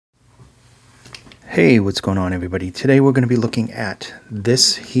Hey, what's going on everybody? Today we're going to be looking at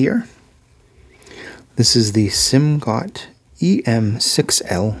this here. This is the Simgot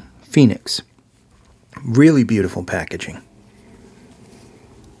EM6L Phoenix. Really beautiful packaging. I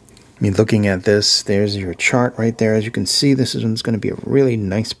mean, looking at this, there's your chart right there. As you can see, this one's going to be a really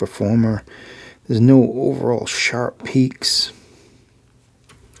nice performer. There's no overall sharp peaks.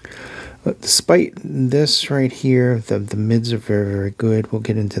 But despite this right here, the mids are very, very good. We'll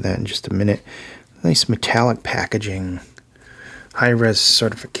get into that in just a minute. Nice metallic packaging. High-res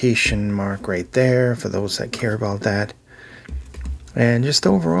certification mark right there for those that care about that. And just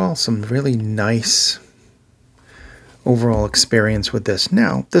overall, some really nice overall experience with this.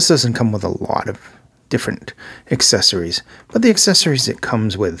 Now, this doesn't come with a lot of different accessories, but the accessories it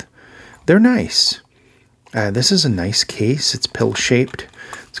comes with, they're nice. This is a nice case. It's pill-shaped.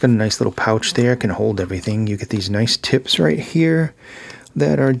 It's got a nice little pouch there. It can hold everything. You get these nice tips right here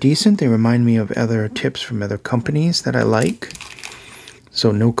that are decent. They remind me of other tips from other companies that I like.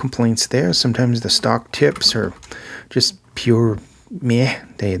 So no complaints there. Sometimes the stock tips are just pure meh.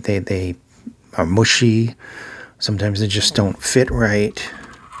 They are mushy. Sometimes they just don't fit right.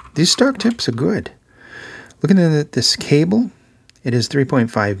 These stock tips are good. Looking at this cable, it is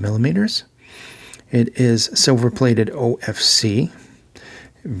 3.5 millimeters. It is silver-plated OFC.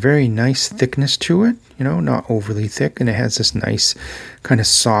 Very nice thickness to it, you know, not overly thick, and it has this nice kind of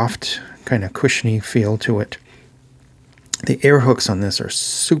soft, kind of cushiony feel to it. The air hooks on this are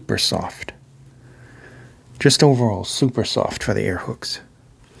super soft. Just overall super soft for the air hooks.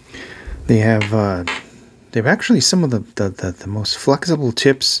 They have they've actually some of the most flexible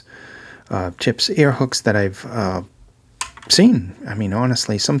tips air hooks that I've seen. I mean,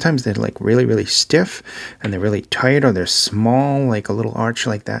 honestly, sometimes they're like really stiff and they're really tight, or they're small, like a little arch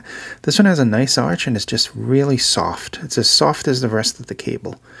like that. This one has a nice arch and it's just really soft. It's as soft as the rest of the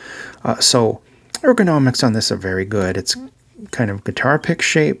cable. So ergonomics on this are very good. It's kind of guitar pick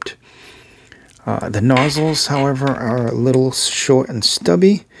shaped. The nozzles, however, are a little short and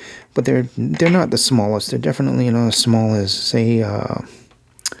stubby, but they're not the smallest. They're definitely not as small as, say,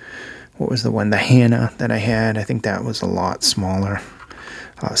 what was the one? The Hannah that I had. I think that was a lot smaller.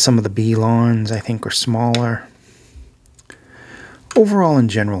 Some of the B-Lawns, I think, are smaller. Overall, in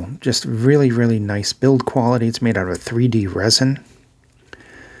general, just really nice build quality. It's made out of 3D resin.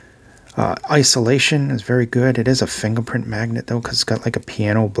 Isolation is very good. It is a fingerprint magnet, though, because it's got like a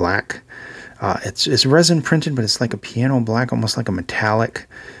piano black. It's resin printed, but it's like a piano black, almost like a metallic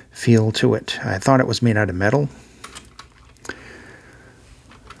feel to it. I thought it was made out of metal.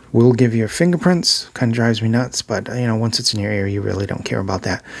 Will give you fingerprints. Kind of drives me nuts, but you know, once it's in your ear, you really don't care about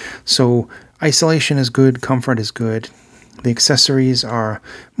that. So isolation is good, comfort is good. The accessories are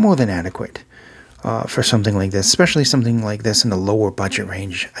more than adequate for something like this, especially something like this in the lower budget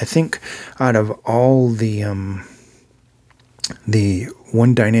range. I think out of all the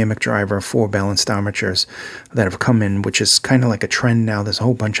one dynamic driver, 4 balanced armatures that have come in, which is kind of like a trend now. There's a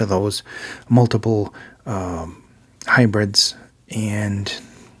whole bunch of those, multiple hybrids, and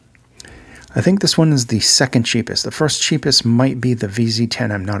I think this one is the second cheapest. The first cheapest might be the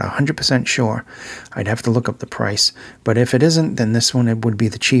VZ10. I'm not 100% sure. I'd have to look up the price. But if it isn't, then this one it would be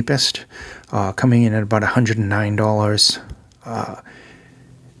the cheapest, coming in at about $109.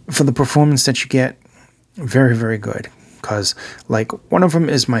 For the performance that you get, very good. Because, like, one of them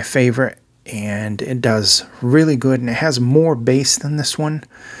is my favorite, and it does really good, and it has more bass than this one,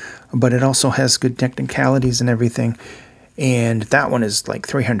 but it also has good technicalities and everything. And that one is like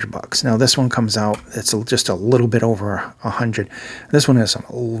 $300. Now this one comes out, it's just a little bit over 100. This one has some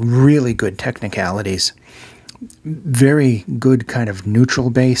really good technicalities. Very good kind of neutral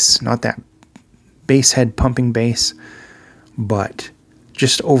bass, not that bass head pumping bass, but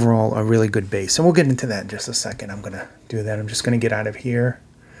just overall a really good bass. And we'll get into that in just a second. I'm going to do that. I'm just going to get out of here,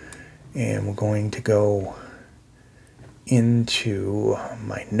 and we're going to go into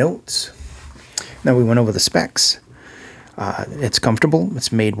my notes. Now we went over the specs. It's comfortable,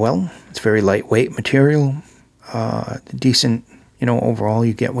 it's made well, it's very lightweight material, decent, you know, overall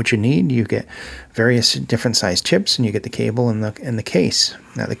you get what you need. You get various different size chips, and you get the cable and the case.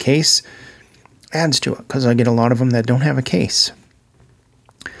 Now the case adds to it, because I get a lot of them that don't have a case.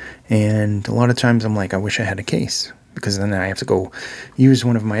 And a lot of times I'm like, I wish I had a case, because then I have to go use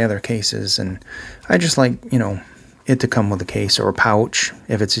one of my other cases, and I just like, you know, it to come with a case or a pouch.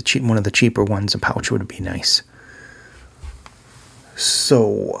 If it's one of the cheaper ones, a pouch would be nice.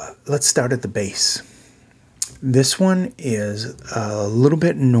 So let's start at the base. This one is a little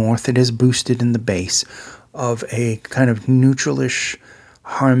bit north. It is boosted in the base of a kind of neutralish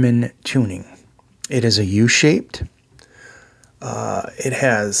Harman tuning. It is a U-shaped. It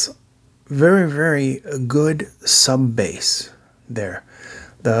has very, very good sub bass there.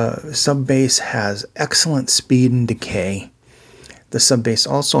 The sub bass has excellent speed and decay. The sub bass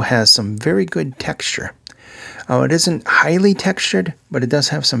also has some very good texture. It isn't highly textured, but it does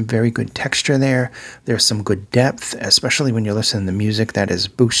have some very good texture there. There's some good depth, especially when you're listening to music that is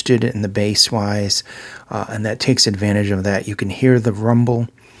boosted in the bass-wise, and that takes advantage of that. You can hear the rumble.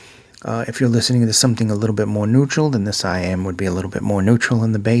 If you're listening to something a little bit more neutral, then this IM would be a little bit more neutral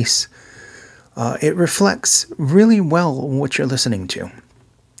in the bass. It reflects really well what you're listening to.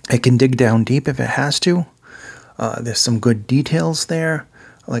 It can dig down deep if it has to. There's some good details there.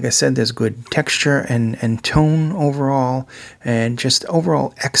 Like I said, there's good texture and tone overall, and just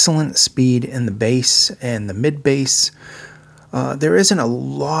overall excellent speed in the bass and the mid bass. There isn't a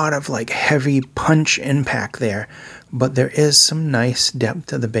lot of like heavy punch impact there, but there is some nice depth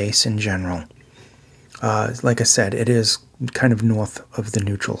to the bass in general. Like I said, it is kind of north of the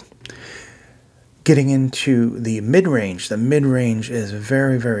neutral. Getting into the mid-range is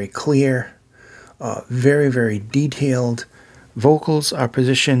very, very clear, very, very detailed. Vocals are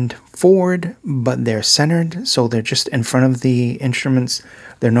positioned forward, but they're centered, so they're just in front of the instruments.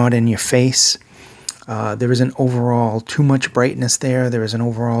 They're not in your face. There isn't overall too much brightness there. There isn't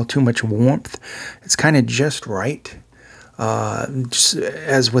overall too much warmth. It's kind of just right. Just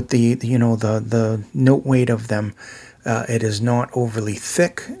as with the note weight of them, it is not overly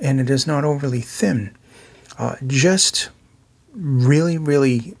thick and it is not overly thin. Just really,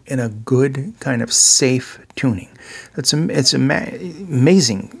 really in a good kind of safe tuning. It's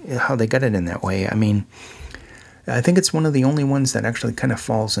amazing how they got it in that way. I mean, I think it's one of the only ones that actually kind of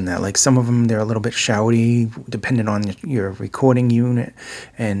falls in that. Like some of them, they're a little bit shouty, depending on your recording unit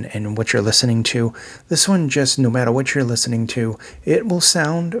and what you're listening to. This one, just no matter what you're listening to, it will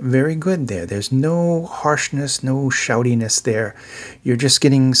sound very good there. There's no harshness, no shoutiness there. You're just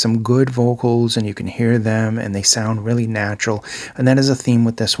getting some good vocals, and you can hear them, and they sound really natural. And that is a theme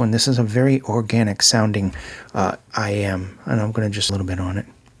with this one. This is a very organic sounding IM, and I'm going to just a little bit on it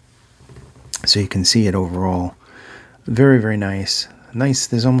so you can see it overall. Very, very nice. Nice.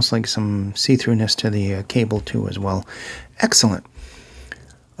 There's almost like some see-throughness to the cable too as well. Excellent.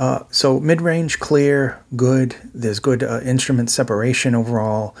 So mid-range, clear, good. There's good instrument separation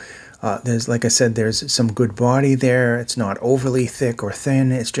overall. There's, like I said, there's some good body there. It's not overly thick or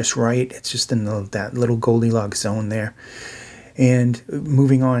thin. It's just right. It's just in that little Goldilocks zone there. And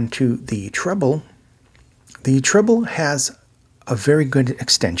moving on to the treble. The treble has a very good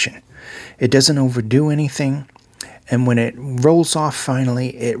extension. It doesn't overdo anything. And when it rolls off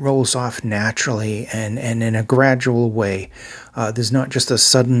finally, it rolls off naturally and in a gradual way. There's not just a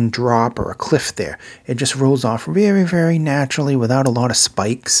sudden drop or a cliff there. It just rolls off very, very naturally without a lot of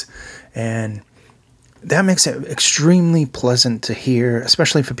spikes. And that makes it extremely pleasant to hear,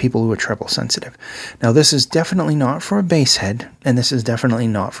 especially for people who are treble sensitive. Now, this is definitely not for a bass head, and this is definitely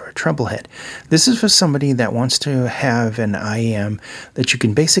not for a treble head. This is for somebody that wants to have an IM that you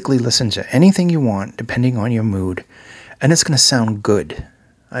can basically listen to anything you want, depending on your mood, and it's going to sound good.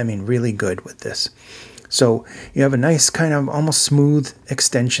 I mean, really good with this. So you have a nice kind of almost smooth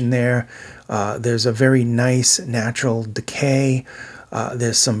extension there. There's a very nice natural decay.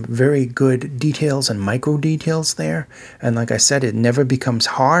 There's some very good details and micro details there. And like I said, it never becomes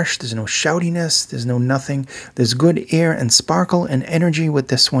harsh. There's no shoutiness. There's no nothing. There's good air and sparkle and energy with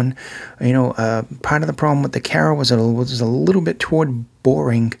this one. You know, part of the problem with the Cara was a little bit toward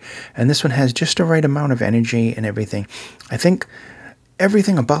boring. And this one has just the right amount of energy and everything. I think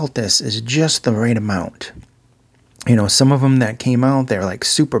everything about this is just the right amount. You know, some of them that came out, they're like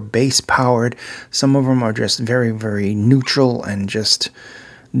super bass powered. Some of them are just very, very neutral and just,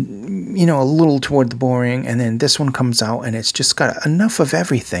 you know, a little toward the boring. And then this one comes out and it's just got enough of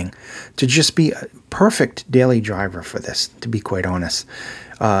everything to just be a perfect daily driver for this, to be quite honest.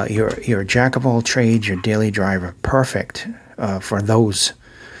 You're a jack of all trades, your daily driver, perfect for those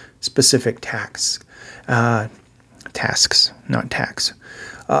specific tasks, not tax.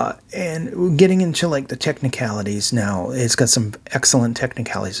 And getting into like the technicalities now, it's got some excellent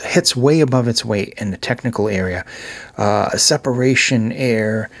technicalities. It hits way above its weight in the technical area. Separation,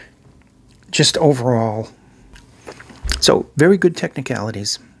 air, just overall. So very good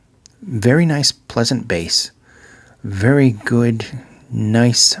technicalities. Very nice, pleasant bass. Very good,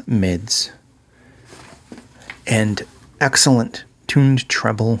 nice mids. And excellent tuned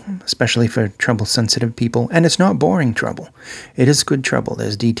treble, especially for treble sensitive people. And it's not boring treble. It is good treble.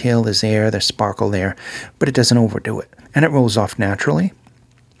 There's detail, there's air, there's sparkle there, but it doesn't overdo it. And it rolls off naturally.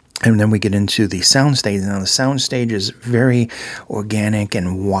 And then we get into the soundstage. Now the soundstage is very organic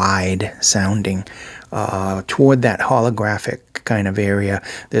and wide sounding. toward that holographic kind of area.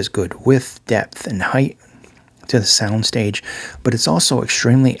 There's good width, depth, and height to the soundstage, but it's also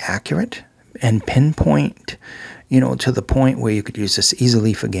extremely accurate and pinpoint, to the point where you could use this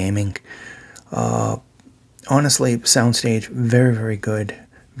easily for gaming. Honestly, soundstage, very, very good.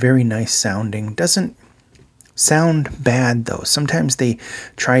 Very nice sounding. Doesn't sound bad, though. Sometimes they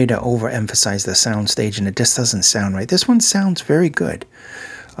try to overemphasize the soundstage, and it just doesn't sound right. This one sounds very good.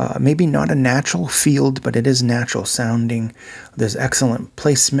 Maybe not a natural field, but it is natural sounding. There's excellent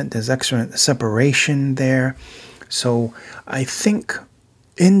placement. There's excellent separation there. So I think,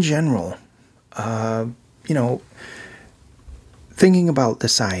 in general, thinking about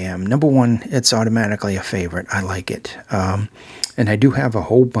this IM, number one, it's automatically a favorite. I like it. And I do have a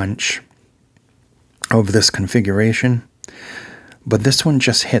whole bunch of this configuration, but this one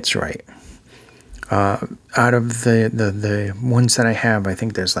just hits right. Out of the ones that I have, I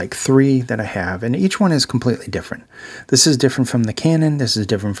think there's like 3 that I have, and each one is completely different. This is different from the Canon, this is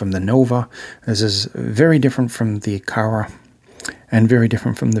different from the Nova, this is very different from the Kara, and very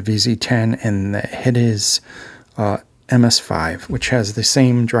different from the VZ10, and it is MS5, which has the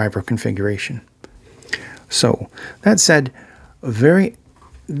same driver configuration. So, that said, very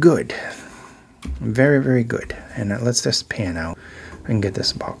good. Very, very good. And let's just pan out and get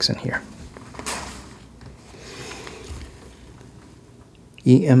this box in here.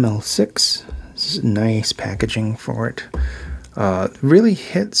 EML6. This is nice packaging for it. Really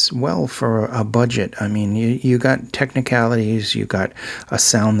hits well for a budget. I mean, you got technicalities, you got a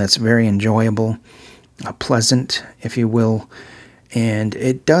sound that's very enjoyable, pleasant, if you will, and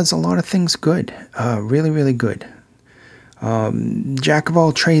it does a lot of things good. Really, really good. Jack of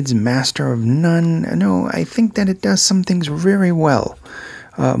all trades, master of none. No, I think that it does some things very well.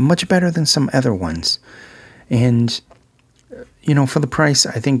 Much better than some other ones. And, for the price,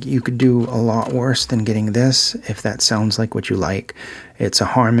 I think you could do a lot worse than getting this, if that sounds like what you like. It's a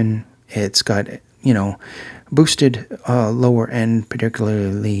Harman. It's got, boosted lower end,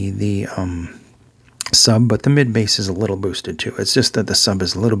 particularly the sub, but the mid bass is a little boosted too. It's just that the sub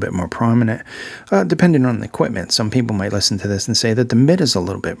is a little bit more prominent, depending on the equipment. Some people might listen to this and say that the mid is a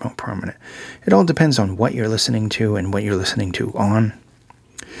little bit more prominent. It all depends on what you're listening to and what you're listening to on.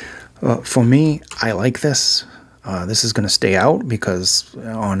 For me, I like this. This is going to stay out because,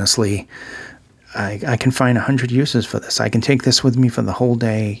 honestly, I can find 100 uses for this. I can take this with me for the whole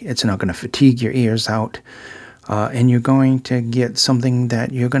day. It's not going to fatigue your ears out. And you're going to get something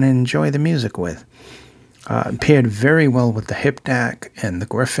that you're going to enjoy the music with. Paired very well with the Hip DAC and the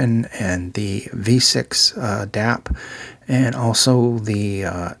Griffin and the V6 DAP, and also the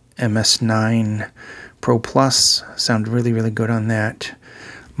MS9 Pro Plus. Sound really, really good on that.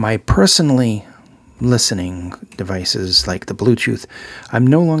 My personally listening devices like the Bluetooth, I'm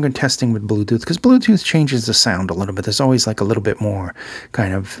no longer testing with Bluetooth because Bluetooth changes the sound a little bit. There's always like a little bit more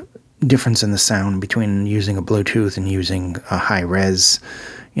kind of difference in the sound between using a Bluetooth and using a high-res,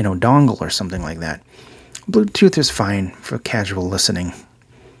 dongle or something like that. Bluetooth is fine for casual listening.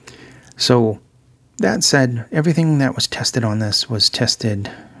 So, that said, everything that was tested on this was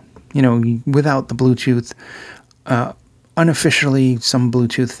tested, without the Bluetooth. Unofficially, some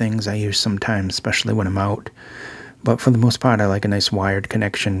Bluetooth things I use sometimes, especially when I'm out. But for the most part, I like a nice wired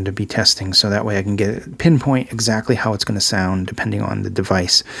connection to be testing, so that way I can pinpoint exactly how it's going to sound depending on the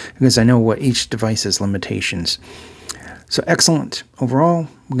device, because I know what each device's limitations. So excellent. Overall,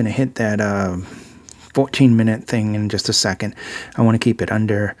 I'm going to hit that 14-minute thing in just a second. I want to keep it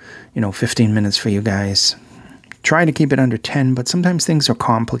under, 15 minutes for you guys. Try to keep it under 10, but sometimes things are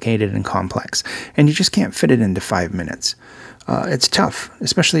complicated and complex, and you just can't fit it into 5 minutes. It's tough,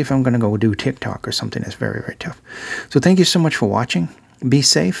 especially if I'm going to go do TikTok or something. It's very, very tough. So thank you so much for watching. Be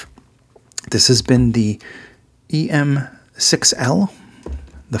safe. This has been the EM6L,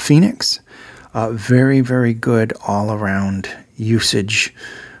 the Phoenix. Very, very good all-around usage.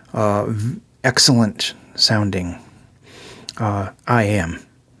 Excellent sounding. I am.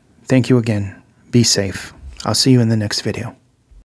 Thank you again. Be safe. I'll see you in the next video.